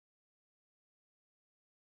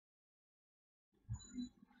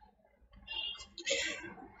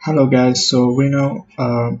Hello guys, so we know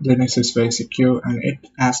Linux is very secure and it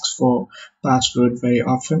asks for password very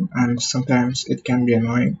often, and sometimes it can be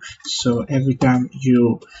annoying. So every time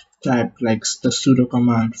you type like the sudo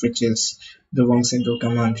command, which is the one single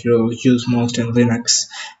command you'll use most in Linux,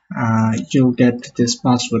 you'll get this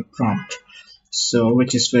password prompt, so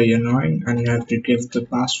which is very annoying, and you have to give the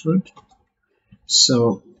password.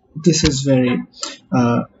 So this is very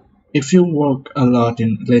if you work a lot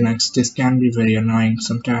in Linux, this can be very annoying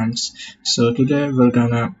sometimes. So today we're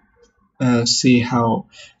gonna see how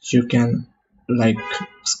you can like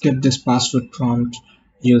skip this password prompt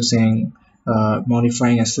using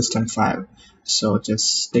modifying a system file. So just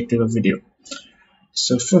stick to the video.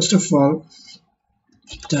 So first of all,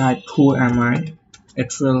 type who am I.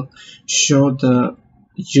 It will show the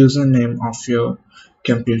username of your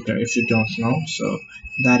computer if you don't know. So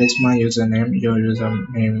that is my username. Your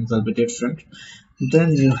username will be different.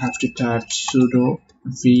 Then you have to type sudo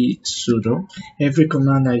vsudo. Every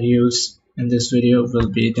command I use in this video will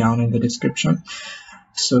be down in the description.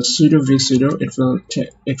 So sudo vsudo,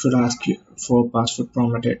 it will ask you for password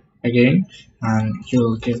prompt again, and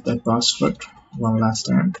you'll give that password one last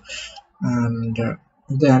time, and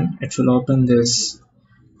then it will open this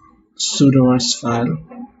sudoers file,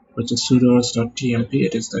 which is sudoers.tmp.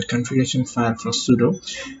 It is the configuration file for sudo,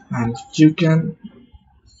 and you can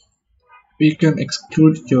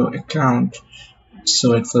exclude your account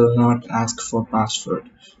so it will not ask for password.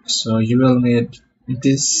 So you will need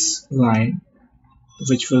this line,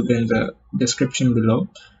 which will be in the description below.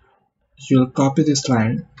 You'll copy this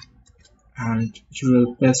line and you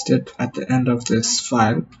will paste it at the end of this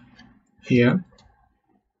file here,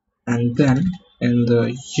 and then in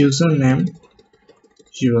the username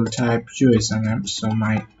you will type your username. So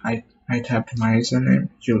I typed my username,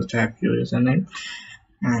 you will type your username,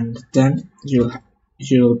 and then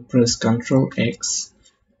you'll press Ctrl X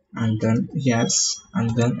and then yes,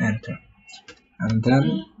 and then enter, and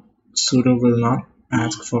then sudo will not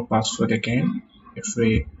ask for password again. If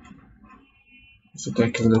we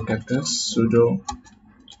take a look at this sudo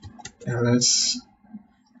ls,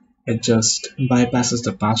 it just bypasses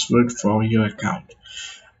the password for your account.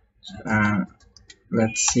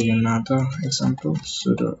 Let's see another example.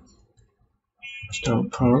 Sudo stop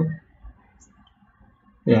Perl.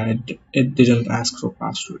 Yeah, it didn't ask for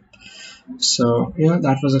password. So yeah,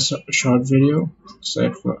 that was a short video.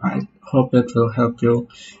 So I hope it will help you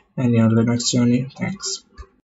in your Linux journey. Thanks.